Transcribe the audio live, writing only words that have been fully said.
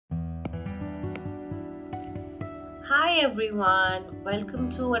Hi everyone, welcome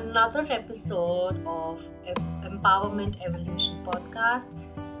to another episode of Empowerment Evolution podcast.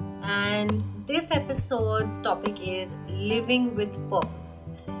 And this episode's topic is living with purpose,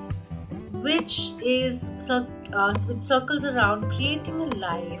 which circles around creating a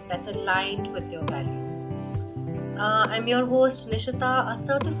life that's aligned with your values. I'm your host Nishita, a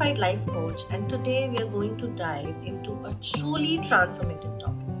certified life coach, and today we are going to dive into a truly transformative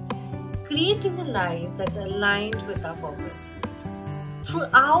topic: creating a life that's aligned with our purpose.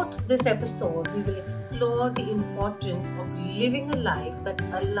 Throughout this episode, we will explore the importance of living a life that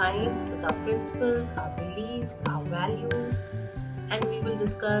aligns with our principles, our beliefs, our values, and we will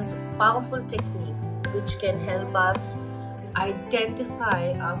discuss powerful techniques which can help us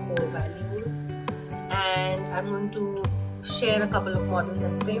identify our core values. And I'm going to share a couple of models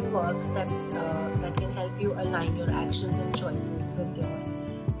and frameworks that can help you align your actions and choices with your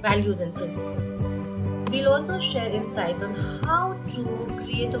values and principles. We'll also share insights on how to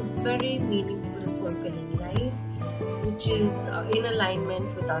create a very meaningful and fulfilling life, which is in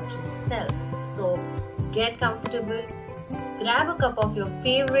alignment with our true self. So get comfortable, grab a cup of your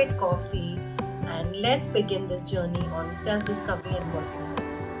favorite coffee, and let's begin this journey on self-discovery and personal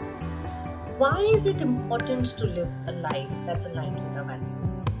growth. Why is it important to live a life that's aligned with our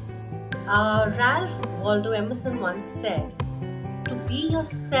values? Ralph Waldo Emerson once said, to be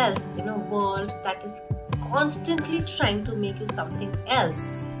yourself in a world that is constantly trying to make you something else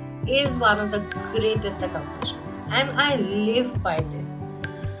is one of the greatest accomplishments. And I live by this.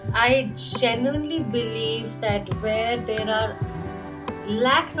 I genuinely believe that where there are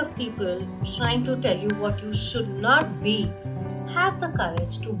lakhs of people trying to tell you what you should not be, have the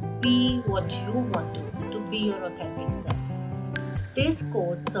courage to be what you want to be your authentic self. This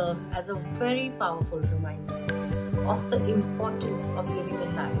quote serves as a very powerful reminder of the importance of living a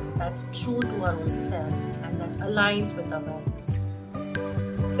life that's true to our own selves and that aligns with our values.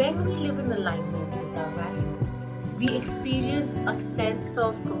 When we live in alignment with our values, we experience a sense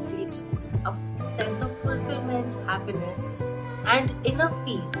of completeness, a sense of fulfillment, happiness, and inner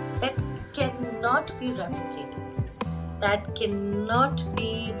peace that cannot be replicated, that cannot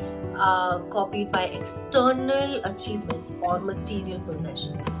be copied by external achievements or material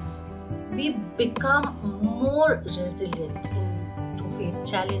possessions. We become more resilient to face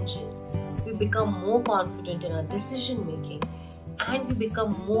challenges. We become more confident in our decision making, and we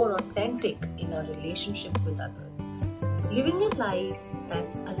become more authentic in our relationship with others. Living a life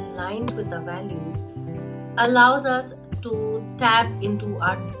that's aligned with our values allows us to tap into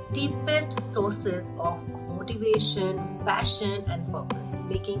our deepest sources of motivation, passion, and purpose,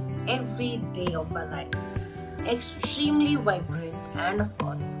 making every day of our life extremely vibrant and, of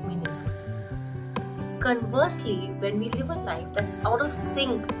course, meaningful. Conversely, when we live a life that's out of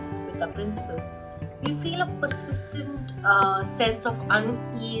sync with our principles, we feel a persistent sense of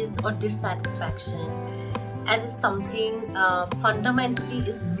unease or dissatisfaction, as if something fundamentally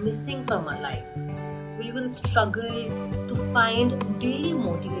is missing from our lives. We will struggle to find daily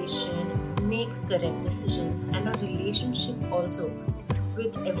motivation, make correct decisions, and our relationship also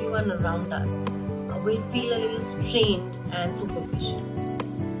with everyone around us will feel a little strained and superficial.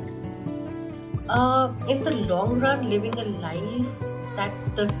 In the long run, living a life that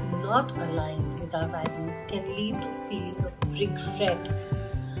does not align with our values can lead to feelings of regret.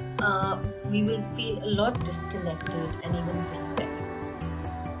 We will feel a lot disconnected and even despair.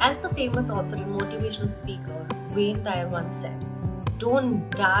 As the famous author and motivational speaker Wayne Dyer once said, "Don't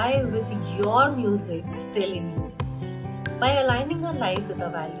die with your music still in you." By aligning our lives with our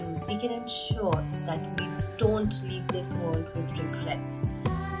values, we can ensure that we don't leave this world with regrets,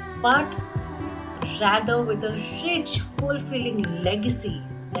 but rather with a rich, fulfilling legacy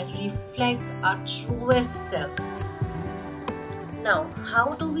that reflects our truest selves. Now, how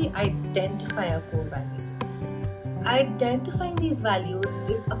do we identify our core values? Identifying these values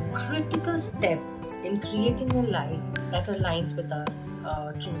is a critical step in creating a life that aligns with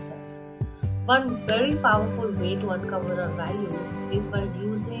our true self. One very powerful way to uncover our values is by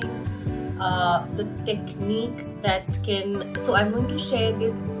using the technique that can. So, I'm going to share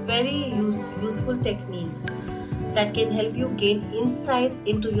these very useful techniques that can help you gain insights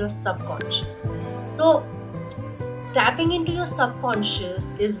into your subconscious. So, tapping into your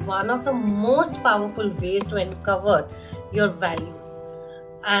subconscious is one of the most powerful ways to uncover your values.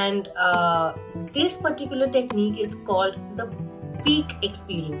 And this particular technique is called the peak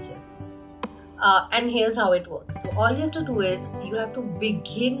experiences. And here's how it works. So all you have to do is you have to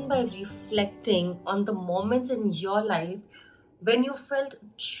begin by reflecting on the moments in your life when you felt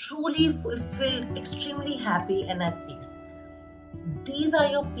truly fulfilled, extremely happy and at peace. These are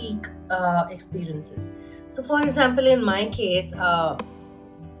your peak experiences. So for example, in my case, I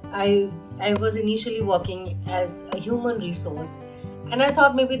was initially working as a human resource, and I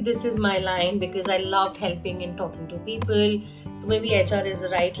thought maybe this is my line because I loved helping and talking to people. So maybe HR is the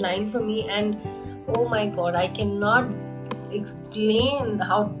right line for me. And oh my god, I cannot explain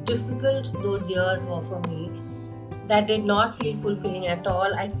how difficult those years were for me. That did not feel fulfilling at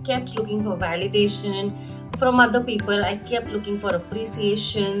all. I kept looking for validation from other people. I kept looking for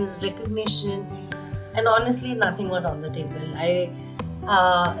appreciations, recognition, and honestly, nothing was on the table.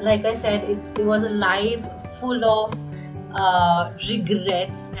 Like I said, it was a life full of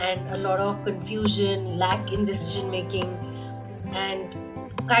regrets and a lot of confusion, lack in decision making, and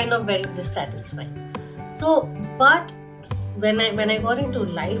kind of very dissatisfying. So, but when I got into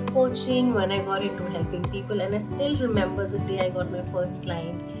life coaching, when I got into helping people, and I still remember the day I got my first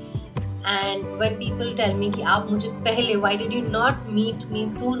client. And when people tell me कि आप मुझे पहले, why did you not meet me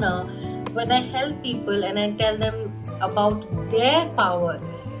sooner? When I help people and I tell them about their power,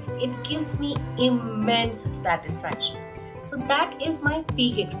 it gives me immense satisfaction. So that is my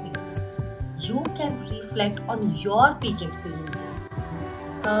peak experience. You can reflect on your peak experiences.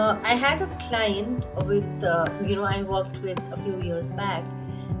 I had a client with, I worked with a few years back,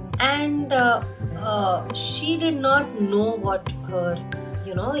 and she did not know what her,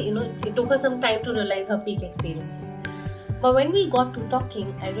 it took her some time to realize her peak experiences. But when we got to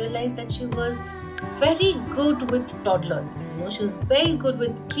talking, I realized that she was very good with toddlers. She was very good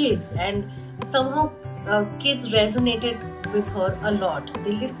with kids, and somehow kids resonated with her a lot.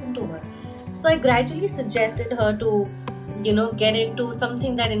 They listened to her. So I gradually suggested her to, get into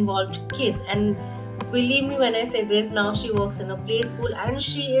something that involved kids. And believe me when I say this, now she works in a play school and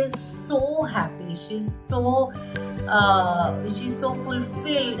she is so happy. She's so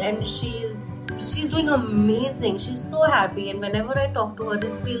fulfilled, and she's doing amazing. She's so happy, and whenever I talk to her,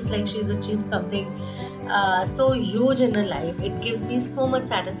 it feels like she's achieved something so huge in her life. It gives me so much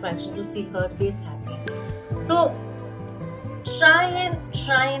satisfaction to see her this happy. So try and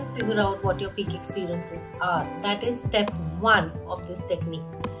figure out what your peak experiences are. That is step 1 of this technique.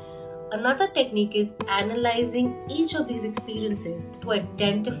 Another technique is analyzing each of these experiences to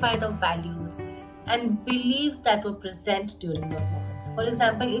identify the values and beliefs that were present during those moments. For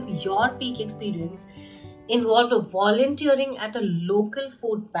example, if your peak experience involved volunteering at a local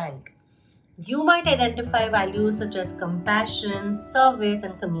food bank, you might identify values such as compassion, service,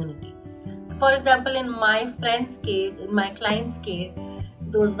 and community. For example, in my friend's case, in my client's case,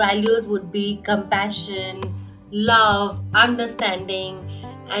 those values would be compassion, love, understanding,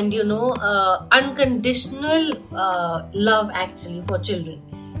 and unconditional love actually for children.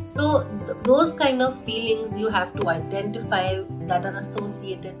 So those kind of feelings you have to identify that are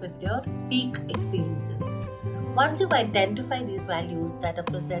associated with your peak experiences. Once you identify these values that are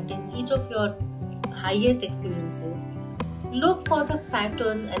present in each of your highest experiences, look for the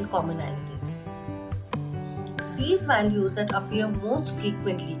patterns and commonalities. These values that appear most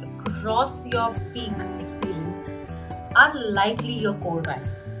frequently across your peak experience are likely your core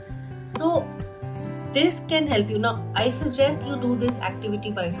values. So this can help you. Now, I suggest you do this activity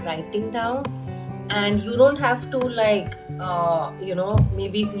by writing down, and you don't have to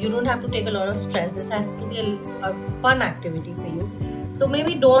maybe you don't have to take a lot of stress. This has to be a fun activity for you. So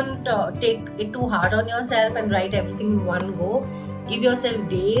maybe don't take it too hard on yourself and write everything in one go. Give yourself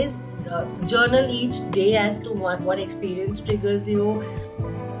days, journal each day as to what experience triggers you,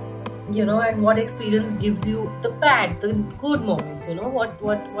 and what experience gives you the good moments.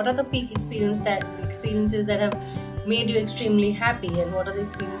 What are the peak experiences that have made you extremely happy, and what are the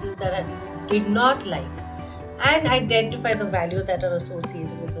experiences that I did not like, and identify the values that are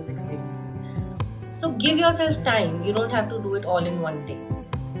associated with those experiences. So give yourself time. You don't have to do it all in one day.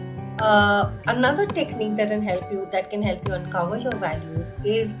 Another technique that can help you uncover your values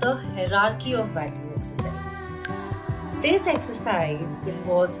is the hierarchy of value exercise. This exercise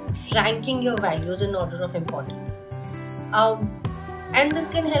involves ranking your values in order of importance. And this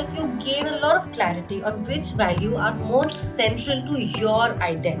can help you gain a lot of clarity on which value are most central to your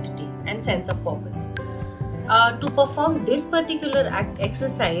identity and sense of purpose. To perform this particular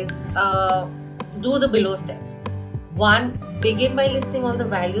exercise, do the below steps. 1. Begin by listing all the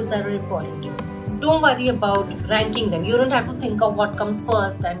values that are important to you. Don't worry about ranking them. You don't have to think of what comes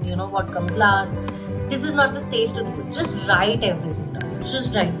first and what comes last. This is not the stage to do it. Just write everything down.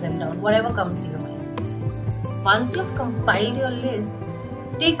 Just write them down, whatever comes to your mind. Once you've compiled your list,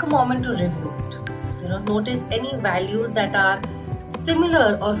 take a moment to review it. Notice any values that are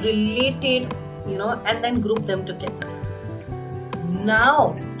similar or related, and then group them together.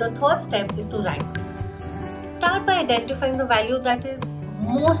 Now, the third step is to rank them. Start by identifying the value that is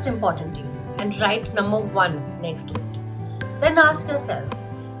most important to you and write number 1 next to it. Then ask yourself,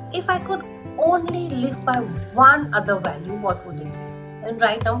 if I could only live by one other value, what would it be? And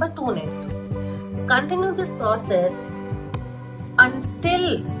write number 2 next to it. Continue this process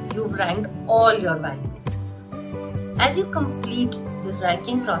until you've ranked all your values. As you complete this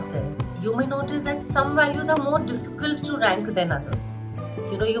ranking process, you may notice that some values are more difficult to rank than others.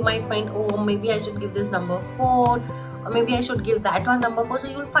 You might find, maybe I should give this number 4, or maybe I should give that one number 4. So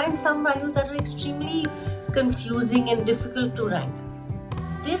you'll find some values that are extremely confusing and difficult to rank.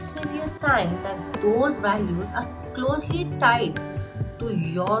 This may be a sign that those values are closely tied to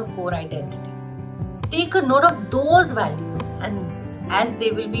your core identity. Take a note of those values, and as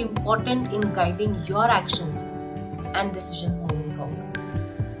they will be important in guiding your actions and decisions moving forward.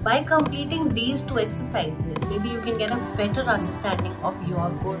 By completing these 2 exercises, maybe you can get a better understanding of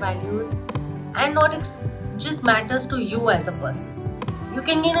your core values and what just matters to you as a person. You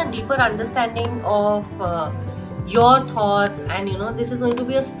can gain a deeper understanding of your thoughts, and this is going to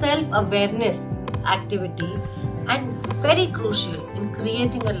be a self-awareness activity and very crucial in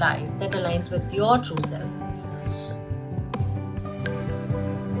creating a life that aligns with your true self.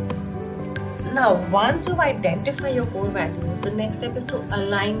 Now, once you've identified your core values, the next step is to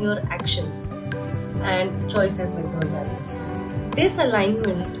align your actions and choices with those values. This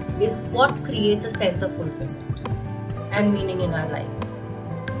alignment is what creates a sense of fulfillment and meaning in our lives.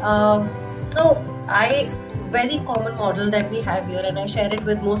 Very common model that we have here, and I share it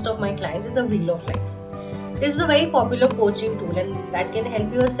with most of my clients, is a wheel of life. This is a very popular coaching tool, and that can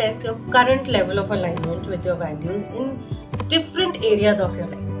help you assess your current level of alignment with your values in different areas of your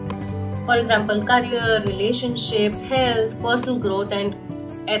life. For example, career, relationships, health, personal growth, and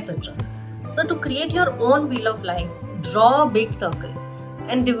etc. So to create your own wheel of life, draw a big circle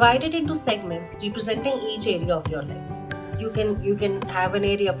and divide it into segments representing each area of your life. You can have an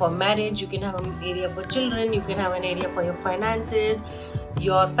area for marriage, you can have an area for children, you can have an area for your finances,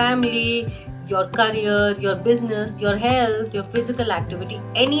 your family, your career, your business, your health, your physical activity,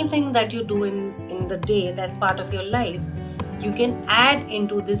 anything that you do in the day that's part of your life, you can add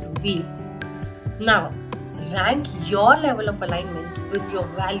into this wheel. Now, rank your level of alignment with your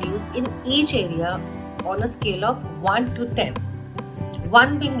values in each area on a scale of 1 to 10.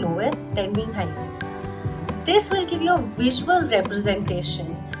 1 being lowest, 10 being highest. This will give you a visual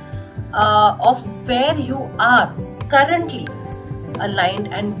representation of where you are currently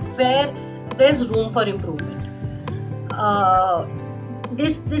aligned and where there's room for improvement.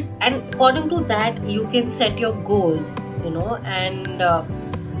 And according to that, you can set your goals, and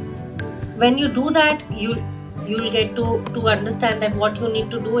when you do that, you'll get to understand that what you need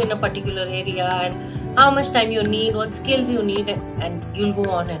to do in a particular area and how much time you need, what skills you need, and you'll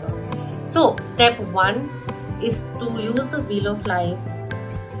go on and on. So step 1 is to use the wheel of life,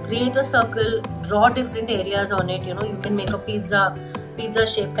 create a circle, draw different areas on it. You can make a pizza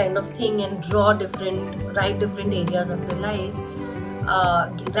shape kind of thing and write different areas of your life.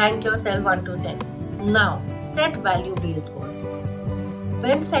 Rank yourself 1 to 10. Now, set value-based goals.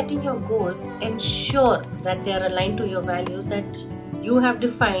 When setting your goals, ensure that they are aligned to your values that you have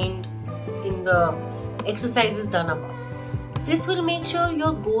defined in the exercises done above. This will make sure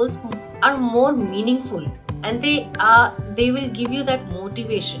your goals are more meaningful, and they will give you that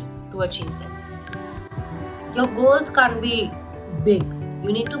motivation to achieve them. Your goals can't be big.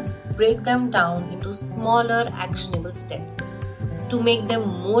 You need to break them down into smaller actionable steps to make them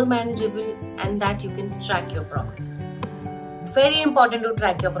more manageable and that you can track your progress. Very important to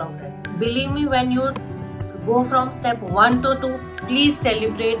track your progress. Believe me, when you go from step 1 to 2, please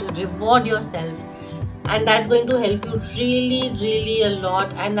celebrate, reward yourself, and that's going to help you really a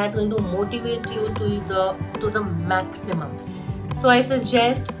lot, and that's going to motivate you to the maximum. So I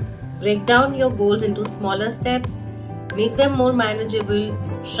suggest break down your goals into smaller steps, make them more manageable,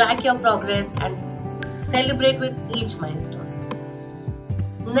 track your progress, and celebrate with each milestone.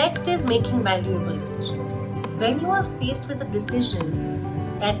 Next is making valuable decisions. When you are faced with a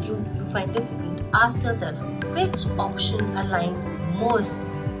decision that you find difficult, ask yourself which option aligns most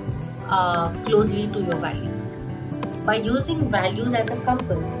closely to your values. By using values as a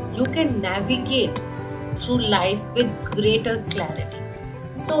compass, you can navigate through life with greater clarity.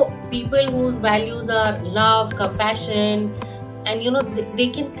 So people whose values are love, compassion, and they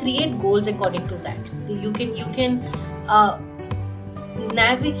can create goals according to that. You can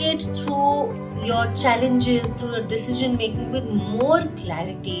navigate through your challenges, through your decision making with more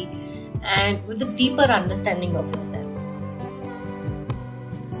clarity and with a deeper understanding of yourself.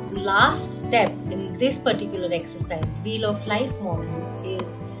 Last step in this particular exercise, Wheel of Life model, is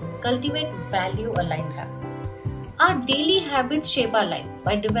cultivate value aligned habits. Our daily habits shape our lives.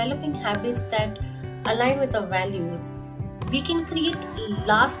 By developing habits that align with our values, we can create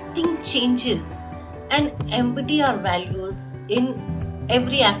lasting changes and embody our values in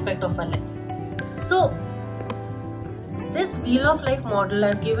every aspect of our lives. So, this wheel of life model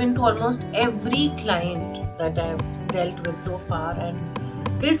I've given to almost every client that I've dealt with so far, and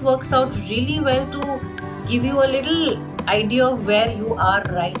this works out really well to give you a little idea of where you are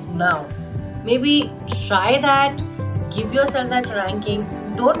right now. Maybe try that, give yourself that ranking.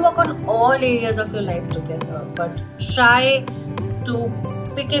 Don't work on all areas of your life together, but try to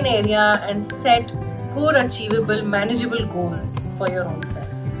pick an area and set good, achievable, manageable goals for your own self.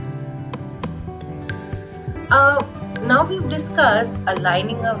 Now we've discussed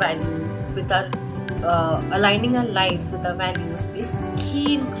aligning our values with our aligning our lives with our values is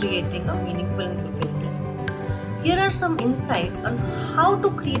key in creating a meaningful and fulfilling life. Here are some insights on how to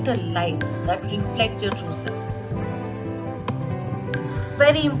create a life that reflects your true self.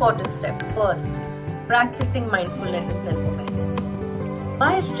 Very important step. First, practicing mindfulness and self-awareness.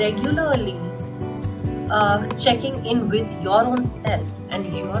 By regularly checking in with your own self and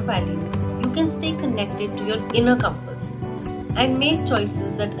your values, you can stay connected to your inner compass and make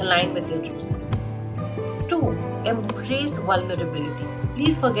choices that align with your true self. 2. Embrace vulnerability.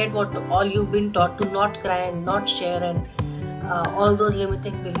 Please forget what all you've been taught to not cry and not share and all those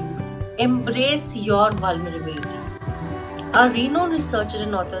limiting beliefs. Embrace your vulnerability. A renowned researcher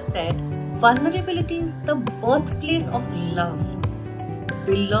and author said, vulnerability is the birthplace of love,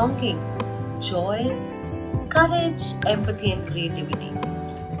 belonging, joy, courage, empathy, and creativity.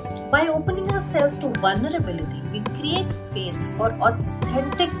 By opening ourselves to vulnerability, we create space for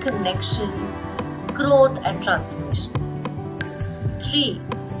authentic connections, growth, and transformation. 3.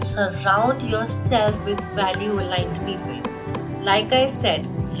 Surround yourself with value-aligned people. Like I said,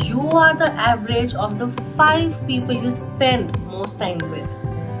 you are the average of the 5 people you spend most time with.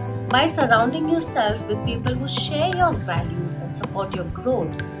 By surrounding yourself with people who share your values and support your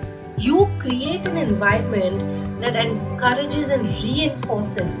growth, you create an environment that encourages and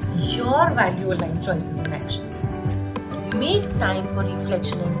reinforces your value-aligned choices and actions. Make time for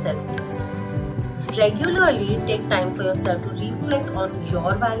reflection and self-care. Regularly take time for yourself to reflect on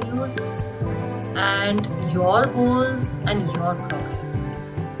your values and your goals and your progress.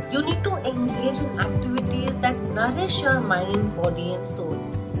 You need to engage in activities that nourish your mind, body, and soul.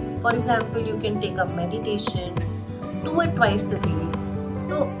 For example, you can take up meditation, do it twice a day.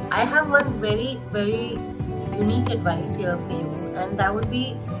 So I have one very, very unique advice here for you, and that would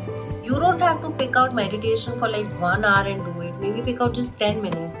be, you don't have to pick out meditation for like 1 hour and do it. Maybe pick out just 10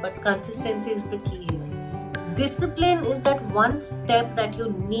 minutes, but consistency is the key here. Discipline is that one step that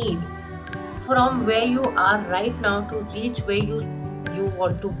you need from where you are right now to reach where you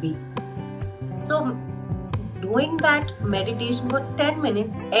want to be. So doing that meditation for 10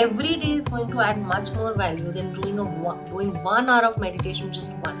 minutes every day is going to add much more value than doing 1 hour of meditation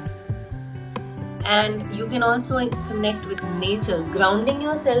just once. And you can also connect with nature. Grounding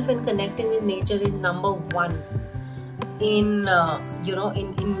yourself and connecting with nature is number 1 in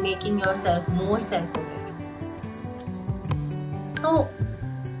making yourself more self-aware. So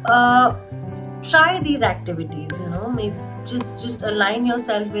try these activities. Maybe just align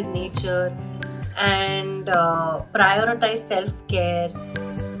yourself with nature and prioritize self-care.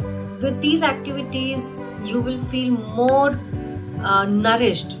 With these activities, you will feel more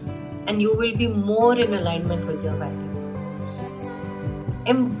nourished and you will be more in alignment with your values.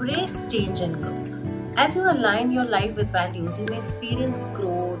 Embrace change and growth. As you align your life with values, you may experience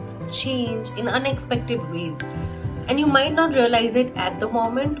growth, change in unexpected ways. And you might not realize it at the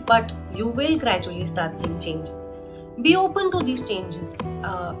moment, but you will gradually start seeing changes. Be open to these changes.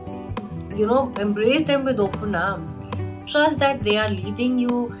 Embrace them with open arms. Trust that they are leading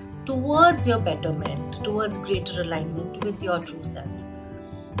you towards your betterment, towards greater alignment with your true self.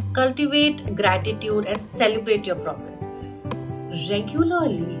 Cultivate gratitude and celebrate your progress.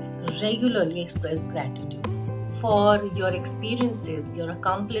 Regularly express gratitude for your experiences, your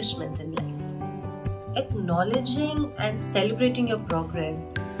accomplishments in life. Acknowledging and celebrating your progress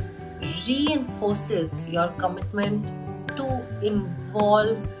reinforces your commitment to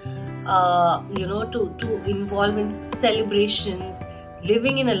involve in celebrations,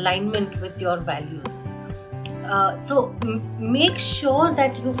 living in alignment with your values. So make sure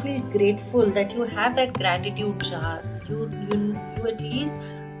that you feel grateful, that you have that gratitude jar. You at least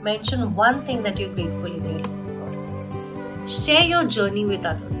mention one thing that you're grateful in your life for. Share your journey with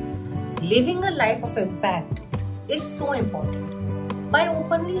others. Living a life of impact is so important. By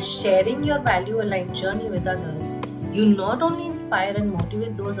openly sharing your value-aligned journey with others, You not only inspire and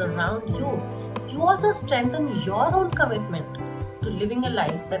motivate those around you, you also strengthen your own commitment to living a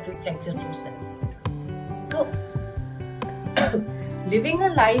life that reflects your true self. So, living a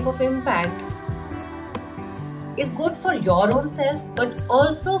life of impact is good for your own self, but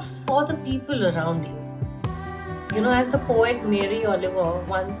also for the people around you. As the poet Mary Oliver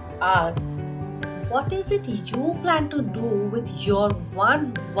once asked, what is it you plan to do with your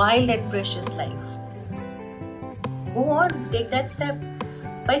one wild and precious life? Go on, take that step.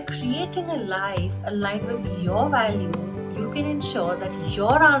 By creating a life aligned with your values, you can ensure that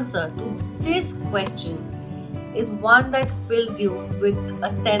your answer to this question is one that fills you with a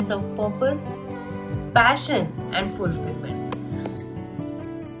sense of purpose, passion, and fulfillment.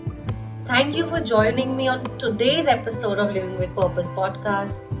 Thank you for joining me on today's episode of Living with Purpose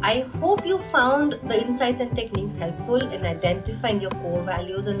podcast. I hope you found the insights and techniques helpful in identifying your core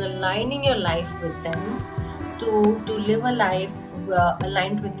values and aligning your life with them to live a life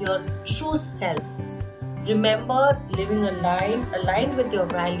aligned with your true self. Remember, living a life aligned with your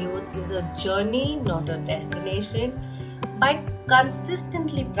values is a journey, not a destination. By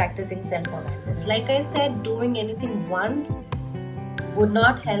consistently practicing self-awareness, like I said, doing anything once would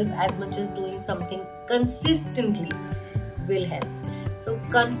not help as much as doing something consistently will help. So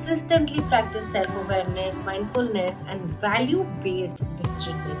consistently practice self-awareness, mindfulness, and value-based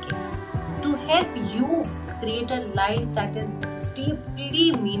decision making to help you create a life that is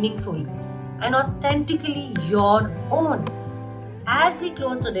deeply meaningful and authentically your own. As we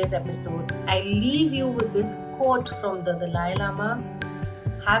close today's episode, I leave you with this quote from the Dalai Lama: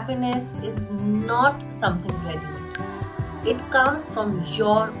 happiness is not something ready-made. It comes from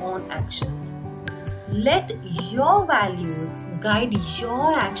your own actions. Let your values guide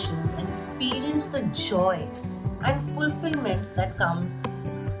your actions and experience the joy and fulfillment that comes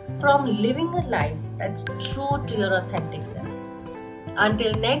from living a life that's true to your authentic self.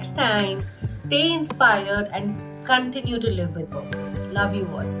 Until next time, stay inspired and continue to live with purpose. Love you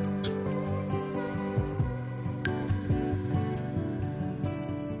all.